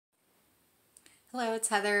Hello, it's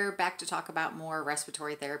Heather, back to talk about more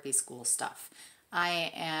respiratory therapy school stuff.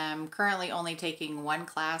 I am currently only taking one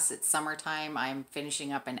class. It's summertime. I'm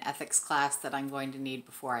finishing up an ethics class that I'm going to need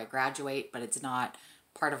before I graduate, but it's not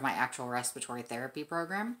part of my actual respiratory therapy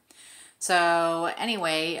program. So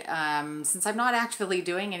anyway, since I'm not actually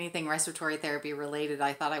doing anything respiratory therapy related,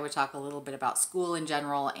 I thought I would talk a little bit about school in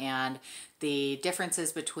general and the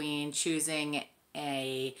differences between choosing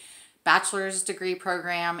a bachelor's degree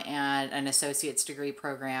program and an associate's degree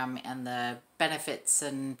program and the benefits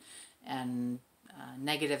and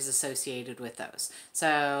negatives associated with those.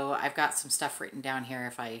 So I've got some stuff written down here.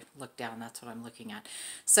 If I look down, that's what I'm looking at.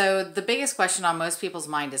 So the biggest question on most people's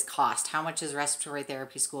mind is cost. How much is respiratory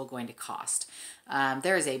therapy school going to cost?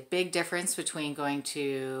 There is a big difference between going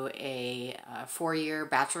to a four-year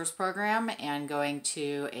bachelor's program and going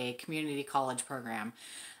to a community college program.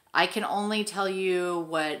 I can only tell you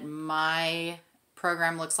what my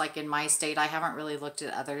program looks like in my state. I haven't really looked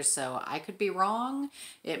at others, so I could be wrong.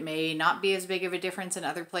 It may not be as big of a difference in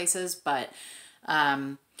other places, but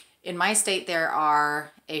in my state there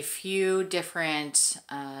are a few different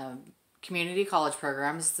community college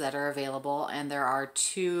programs that are available, and there are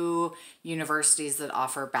two universities that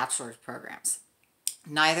offer bachelor's programs.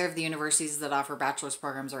 Neither of the universities that offer bachelor's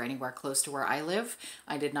programs are anywhere close to where I live.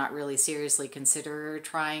 I did not really seriously consider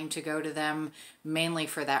trying to go to them, mainly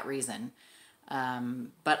for that reason.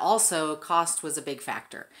 But also cost was a big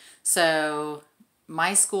factor. So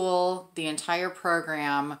my school, the entire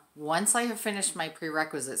program, once I have finished my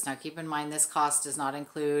prerequisites, now keep in mind this cost does not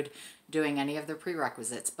include doing any of the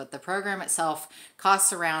prerequisites, but the program itself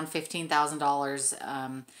costs around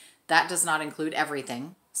 $15,000. That does not include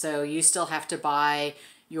everything. So you still have to buy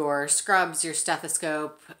your scrubs, your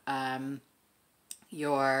stethoscope, get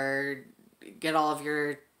all of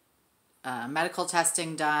your medical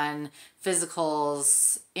testing done,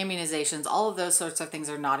 physicals, immunizations, all of those sorts of things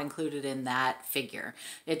are not included in that figure.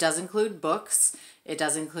 It does include books, it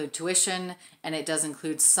does include tuition, and it does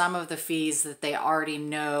include some of the fees that they already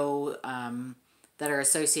know that are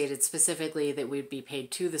associated specifically that would be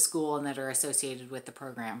paid to the school and that are associated with the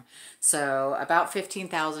program. So about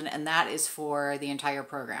 $15,000, and that is for the entire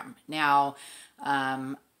program. Now,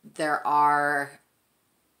 there are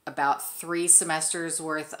about 3 semesters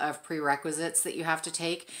worth of prerequisites that you have to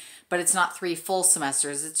take, but it's not 3 full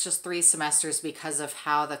semesters. It's just 3 semesters because of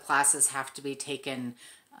how the classes have to be taken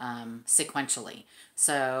sequentially.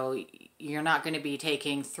 So you're not going to be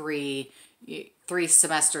taking three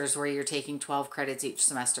semesters where you're taking 12 credits each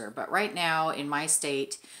semester. But right now in my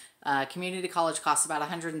state, community college costs about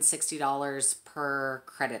 $160 per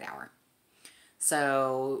credit hour.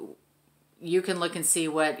 So you can look and see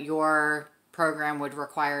what your program would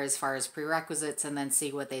require as far as prerequisites and then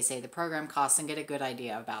see what they say the program costs and get a good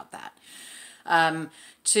idea about that.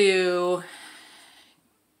 To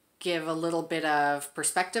give a little bit of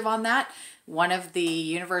perspective on that, one of the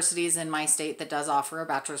universities in my state that does offer a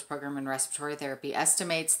bachelor's program in respiratory therapy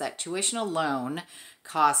estimates that tuition alone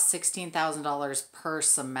costs $16,000 per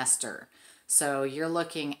semester. So you're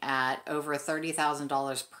looking at over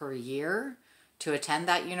 $30,000 per year to attend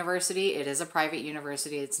that university. It is a private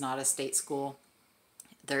university. It's not a state school.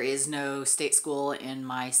 There is no state school in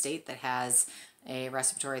my state that has a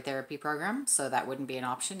respiratory therapy program, so that wouldn't be an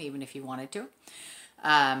option even if you wanted to.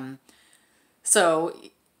 So,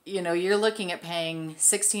 you know, you're looking at paying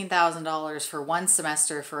 $16,000 for one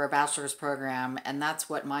semester for a bachelor's program, and that's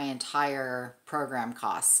what my entire program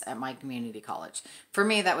costs at my community college. For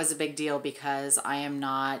me, that was a big deal because I am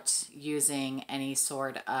not using any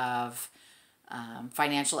sort of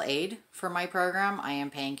financial aid for my program. I am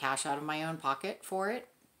paying cash out of my own pocket for it.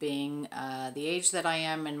 Being the age that I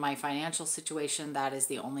am in my financial situation, that is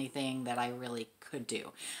the only thing that I really could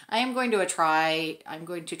do. I'm going to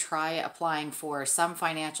try applying for some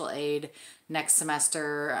financial aid next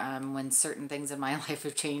semester when certain things in my life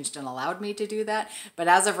have changed and allowed me to do that. But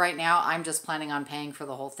as of right now, I'm just planning on paying for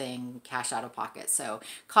the whole thing cash out of pocket. So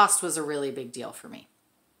cost was a really big deal for me.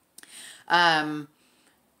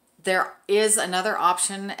 There is another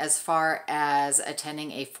option as far as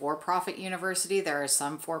attending a for-profit university. There are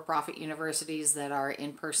some for-profit universities that are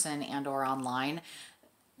in person and or online.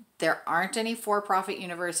 There aren't any for-profit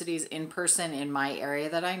universities in person in my area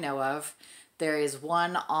that I know of. There is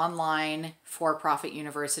one online for-profit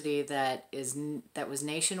university that was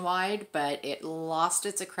nationwide, but it lost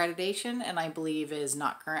its accreditation and I believe is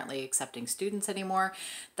not currently accepting students anymore.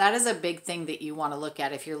 That is a big thing that you want to look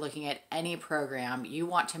at if you're looking at any program. You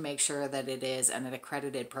want to make sure that it is an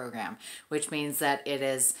accredited program, which means that it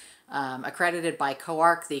is accredited by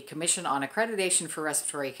COARC, the Commission on Accreditation for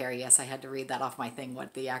Respiratory Care. Yes, I had to read that off my thing,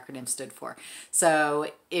 what the acronym stood for.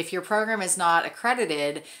 So if your program is not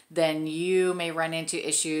accredited, then you may run into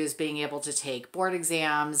issues being able to take board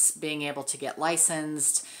exams, being able to get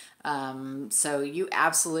licensed. So you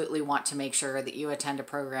absolutely want to make sure that you attend a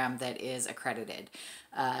program that is accredited.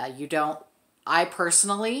 I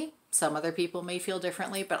personally, some other people may feel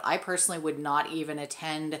differently, but I personally would not even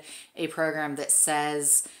attend a program that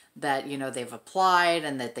says that, you know, they've applied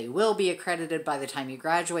and that they will be accredited by the time you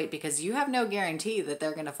graduate, because you have no guarantee that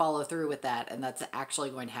they're going to follow through with that and that's actually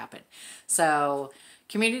going to happen. So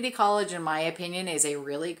community college, in my opinion, is a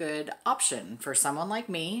really good option for someone like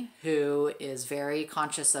me who is very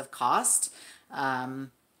conscious of cost.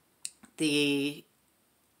 The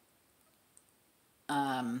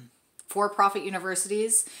for-profit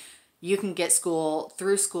universities, you can get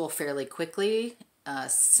through school fairly quickly,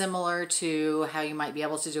 similar to how you might be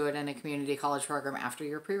able to do it in a community college program after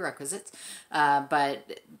your prerequisites.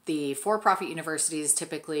 But the for-profit universities,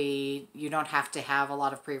 typically you don't have to have a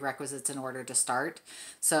lot of prerequisites in order to start.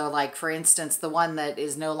 So like, for instance, the one that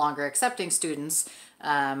is no longer accepting students,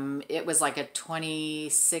 it was like a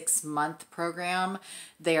 26-month program.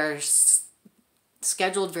 They are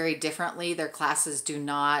scheduled very differently. Their classes do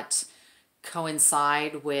not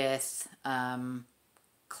coincide with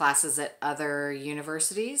classes at other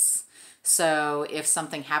universities. So if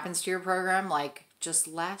something happens to your program, like just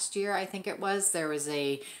last year, I think it was, there was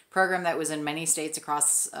a program that was in many states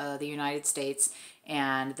across the United States,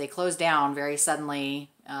 and they closed down very suddenly.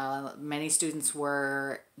 Many students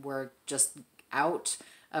were just out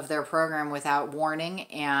of their program without warning,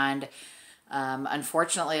 and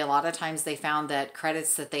unfortunately, a lot of times they found that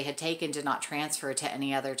credits that they had taken did not transfer to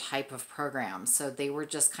any other type of program. So they were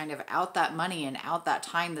just kind of out that money and out that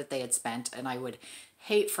time that they had spent, and I would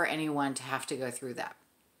hate for anyone to have to go through that.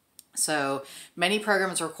 So many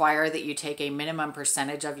programs require that you take a minimum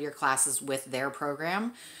percentage of your classes with their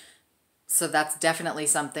program. So that's definitely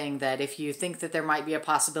something that if you think that there might be a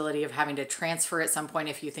possibility of having to transfer at some point,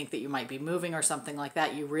 if you think that you might be moving or something like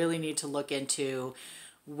that, you really need to look into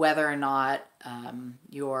whether or not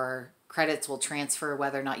your credits will transfer,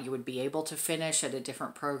 whether or not you would be able to finish at a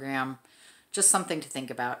different program. Just something to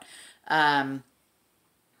think about. As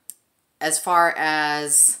far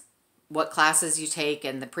as what classes you take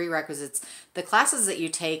and the prerequisites, the classes that you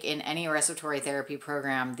take in any respiratory therapy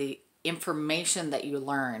program, the information that you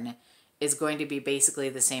learn is going to be basically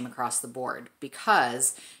the same across the board,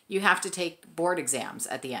 because you have to take board exams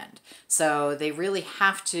at the end. So they really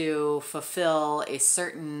have to fulfill a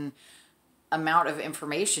certain amount of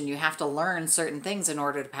information. You have to learn certain things in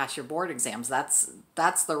order to pass your board exams. That's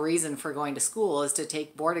the reason for going to school, is to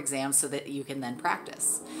take board exams so that you can then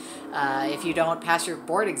practice. If you don't pass your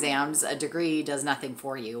board exams, a degree does nothing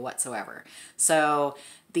for you whatsoever. So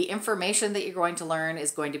the information that you're going to learn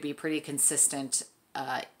is going to be pretty consistent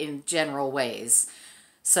in general ways.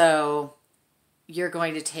 So you're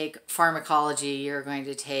going to take pharmacology, you're going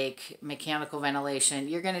to take mechanical ventilation,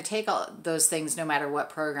 you're going to take all those things no matter what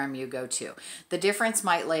program you go to. The difference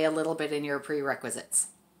might lay a little bit in your prerequisites.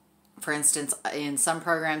 For instance, in some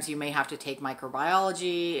programs you may have to take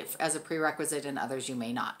microbiology as a prerequisite, and others you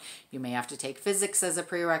may not. You may have to take physics as a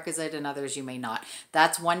prerequisite, and others you may not.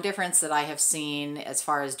 That's one difference that I have seen as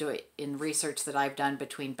far as in research that I've done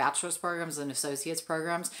between bachelor's programs and associate's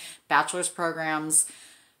programs. Bachelor's programs,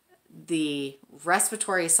 the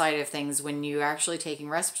respiratory side of things, when you're actually taking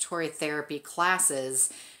respiratory therapy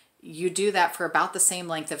classes, you do that for about the same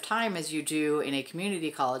length of time as you do in a community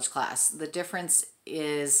college class. The difference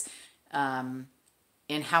is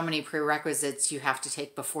in how many prerequisites you have to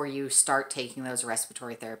take before you start taking those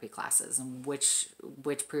respiratory therapy classes, and which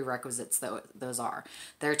prerequisites those are.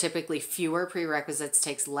 There are typically fewer prerequisites,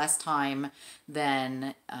 takes less time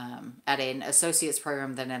than at an associate's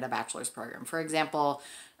program than at a bachelor's program. For example,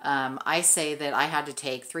 I say that I had to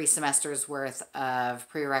take 3 semesters worth of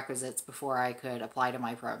prerequisites before I could apply to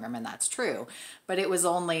my program, and that's true. But it was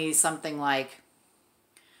only something like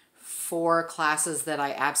 4 classes that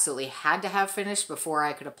I absolutely had to have finished before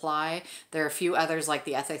I could apply. There are a few others, like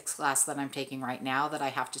the ethics class that I'm taking right now, that I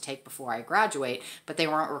have to take before I graduate, but they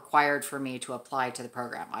weren't required for me to apply to the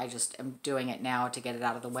program. I just am doing it now to get it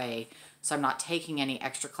out of the way, so I'm not taking any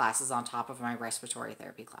extra classes on top of my respiratory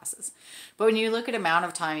therapy classes. But when you look at amount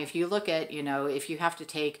of time, if you look at, if you have to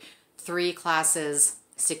take 3 classes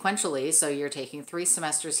sequentially, so you're taking 3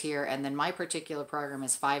 semesters here, and then my particular program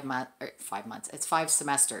is 5 months, it's 5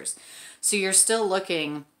 semesters. So you're still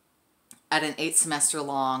looking at an 8 semester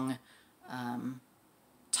long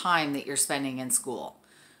time that you're spending in school.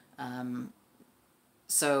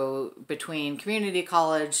 So between community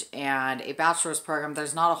college and a bachelor's program,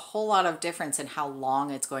 there's not a whole lot of difference in how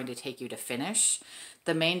long it's going to take you to finish.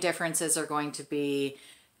 The main differences are going to be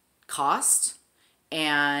cost,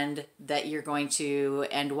 and that you're going to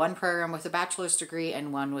end one program with a bachelor's degree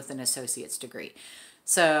and one with an associate's degree.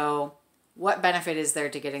 So what benefit is there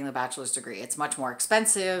to getting the bachelor's degree? It's much more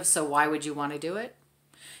expensive, so why would you want to do it?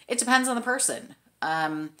 It depends on the person.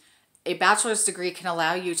 A bachelor's degree can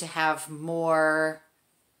allow you to have more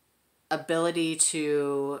ability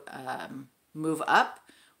to move up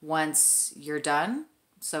once you're done.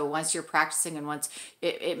 So once you're practicing, and once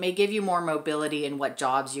it may give you more mobility in what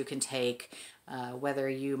jobs you can take, whether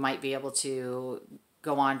you might be able to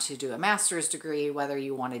go on to do a master's degree, whether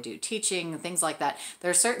you want to do teaching, things like that.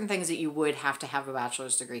 There are certain things that you would have to have a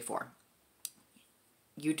bachelor's degree for.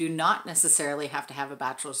 You do not necessarily have to have a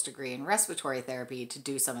bachelor's degree in respiratory therapy to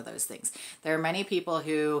do some of those things. There are many people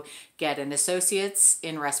who get an associate's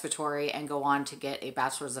in respiratory and go on to get a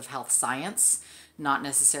bachelor's of health science, not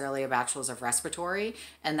necessarily a bachelor's of respiratory,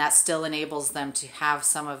 and that still enables them to have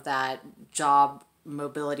some of that job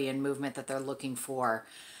mobility and movement that they're looking for.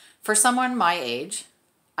 For someone my age,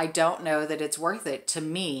 I don't know that it's worth it to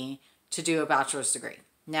me to do a bachelor's degree.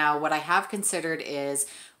 Now, what I have considered is,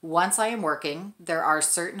 once I am working, there are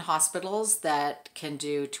certain hospitals that can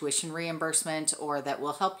do tuition reimbursement, or that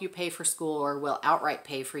will help you pay for school, or will outright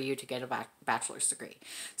pay for you to get a bachelor's degree.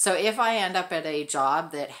 So if I end up at a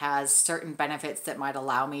job that has certain benefits that might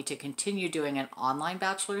allow me to continue doing an online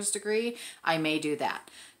bachelor's degree, I may do that.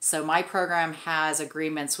 So my program has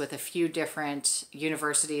agreements with a few different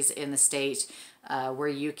universities in the state where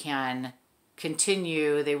you can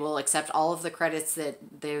continue. They will accept all of the credits that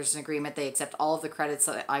there's an agreement. They accept all of the credits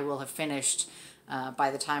that I will have finished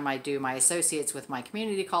by the time I do my associates with my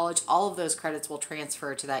community college. All of those credits will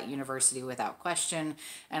transfer to that university without question,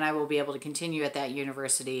 and I will be able to continue at that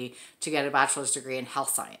university to get a bachelor's degree in health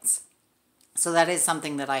science. So that is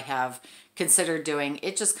something that I have considered doing.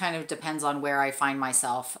 It just kind of depends on where I find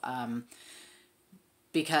myself.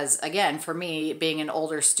 Because again, for me, being an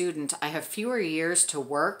older student, I have fewer years to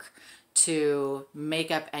work to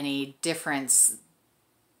make up any difference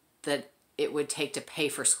that it would take to pay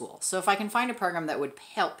for school. So if I can find a program that would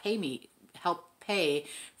help pay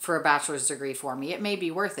for a bachelor's degree for me, it may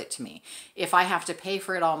be worth it to me. If I have to pay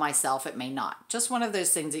for it all myself, it may not. Just one of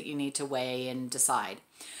those things that you need to weigh and decide.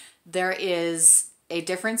 There is a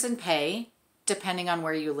difference in pay depending on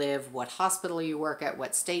where you live, what hospital you work at,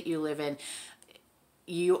 what state you live in.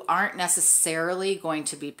 You aren't necessarily going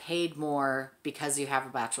to be paid more because you have a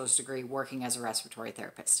bachelor's degree working as a respiratory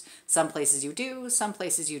therapist. Some places you do, some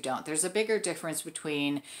places you don't. There's a bigger difference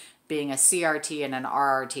between being a CRT and an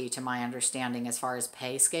RRT, to my understanding, as far as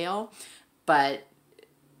pay scale. But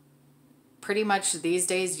pretty much these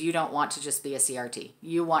days, you don't want to just be a CRT.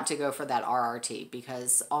 You want to go for that RRT,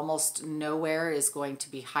 because almost nowhere is going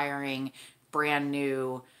to be hiring brand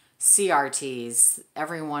new CRTs.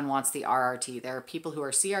 Everyone wants the RRT. There are people who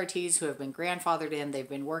are CRTs who have been grandfathered in, they've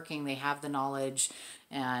been working, they have the knowledge,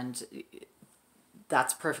 and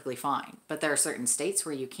that's perfectly fine. But there are certain states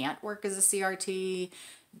where you can't work as a CRT.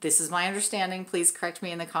 This is my understanding. Please correct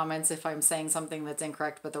me in the comments if I'm saying something that's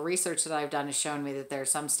incorrect, but the research that I've done has shown me that there are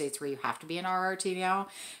some states where you have to be an RRT now,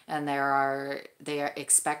 and they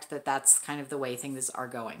expect that that's kind of the way things are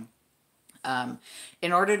going.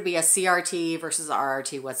 In order to be a CRT versus a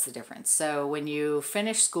RRT, what's the difference? So when you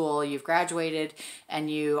finish school, you've graduated, and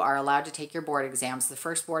you are allowed to take your board exams. The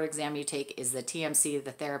first board exam you take is the TMC,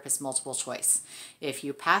 the Therapist Multiple Choice. If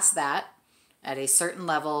you pass that at a certain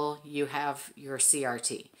level, you have your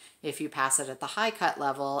CRT. If you pass it at the high cut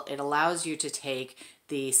level, it allows you to take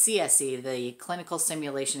the CSE, the Clinical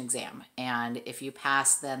Simulation Exam. And if you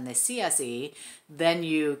pass then the CSE, then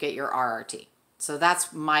you get your RRT. So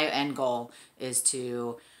that's my end goal, is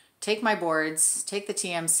to take my boards, take the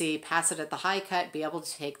TMC, pass it at the high cut, be able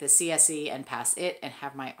to take the CSE and pass it and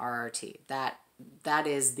have my RRT. That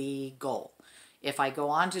is the goal. If I go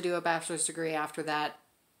on to do a bachelor's degree after that,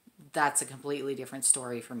 that's a completely different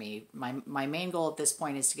story for me. My main goal at this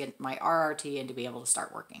point is to get my RRT and to be able to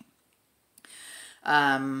start working.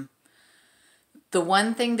 The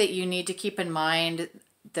one thing that you need to keep in mind,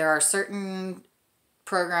 there are certain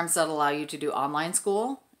programs that allow you to do online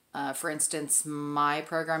school. For instance, my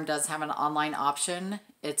program does have an online option.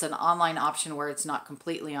 It's an online option where it's not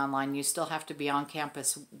completely online. You still have to be on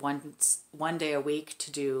campus one day a week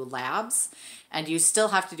to do labs, and you still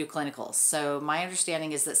have to do clinicals. So my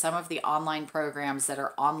understanding is that some of the online programs that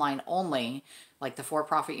are online only, like the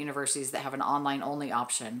for-profit universities that have an online only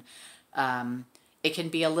option, it can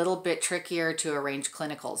be a little bit trickier to arrange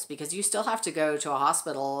clinicals, because you still have to go to a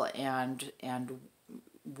hospital and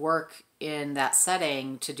work in that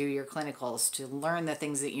setting to do your clinicals, to learn the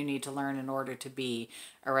things that you need to learn in order to be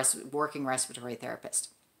a working respiratory therapist.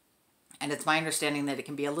 And it's my understanding that it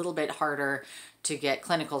can be a little bit harder to get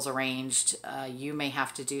clinicals arranged. You may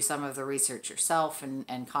have to do some of the research yourself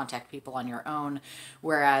and contact people on your own.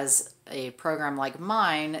 Whereas a program like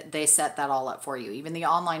mine, they set that all up for you. Even the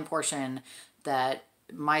online portion that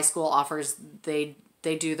my school offers, they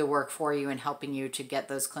do the work for you in helping you to get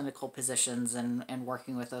those clinical positions and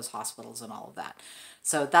working with those hospitals and all of that.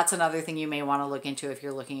 So that's another thing you may want to look into if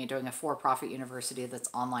you're looking at doing a for-profit university that's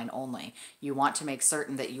online only. You want to make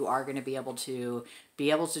certain that you are going to be able to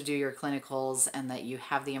do your clinicals and that you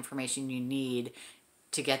have the information you need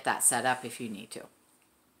to get that set up if you need to.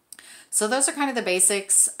 So those are kind of the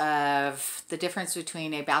basics of the difference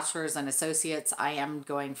between a bachelor's and associate's. I am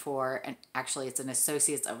going for, actually it's an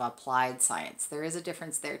associate's of applied science. There is a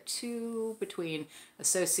difference there too between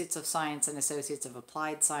associates of science and associates of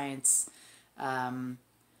applied science.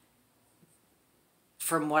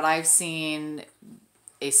 From what I've seen,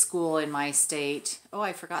 a school in my state, oh,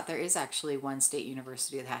 I forgot, there is actually one state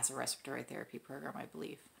university that has a respiratory therapy program, I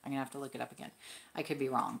believe. I'm gonna have to look it up again. I could be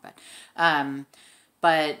wrong,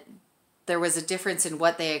 but there was a difference in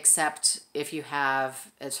what they accept if you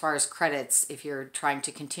have, as far as credits, if you're trying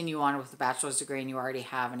to continue on with a bachelor's degree and you already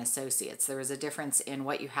have an associate's. There was a difference in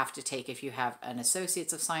what you have to take if you have an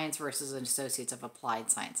associate's of science versus an associate's of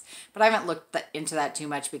applied science. But I haven't looked into that too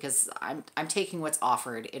much because I'm taking what's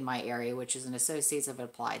offered in my area, which is an associate's of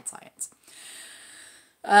applied science.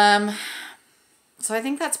 So I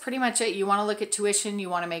think that's pretty much it. You want to look at tuition. You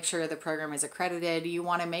want to make sure the program is accredited. You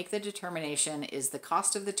want to make the determination, is the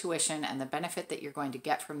cost of the tuition and the benefit that you're going to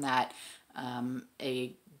get from that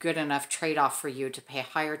a good enough trade-off for you to pay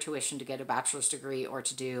higher tuition to get a bachelor's degree or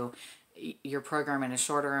to do your program in a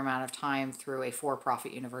shorter amount of time through a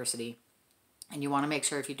for-profit university. And you want to make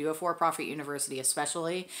sure if you do a for-profit university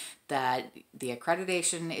especially, that the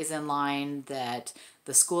accreditation is in line, that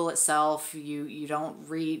the school itself, you don't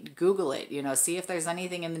Google it, see if there's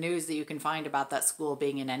anything in the news that you can find about that school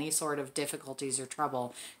being in any sort of difficulties or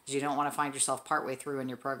trouble, because you don't want to find yourself partway through and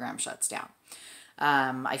your program shuts down.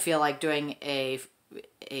 I feel like doing a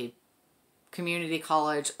community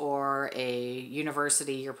college or a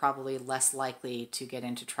university, you're probably less likely to get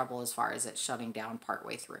into trouble as far as it shutting down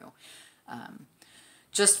partway through.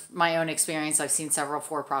 Just my own experience, I've seen several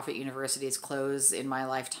for-profit universities close in my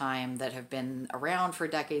lifetime that have been around for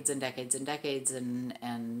decades and decades and decades,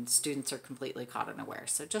 and students are completely caught unaware.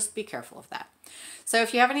 So just be careful of that. So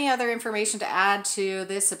if you have any other information to add to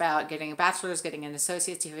this about getting a bachelor's, getting an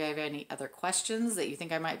associate's, if you have any other questions that you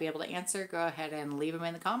think I might be able to answer, go ahead and leave them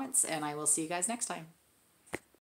in the comments, and I will see you guys next time.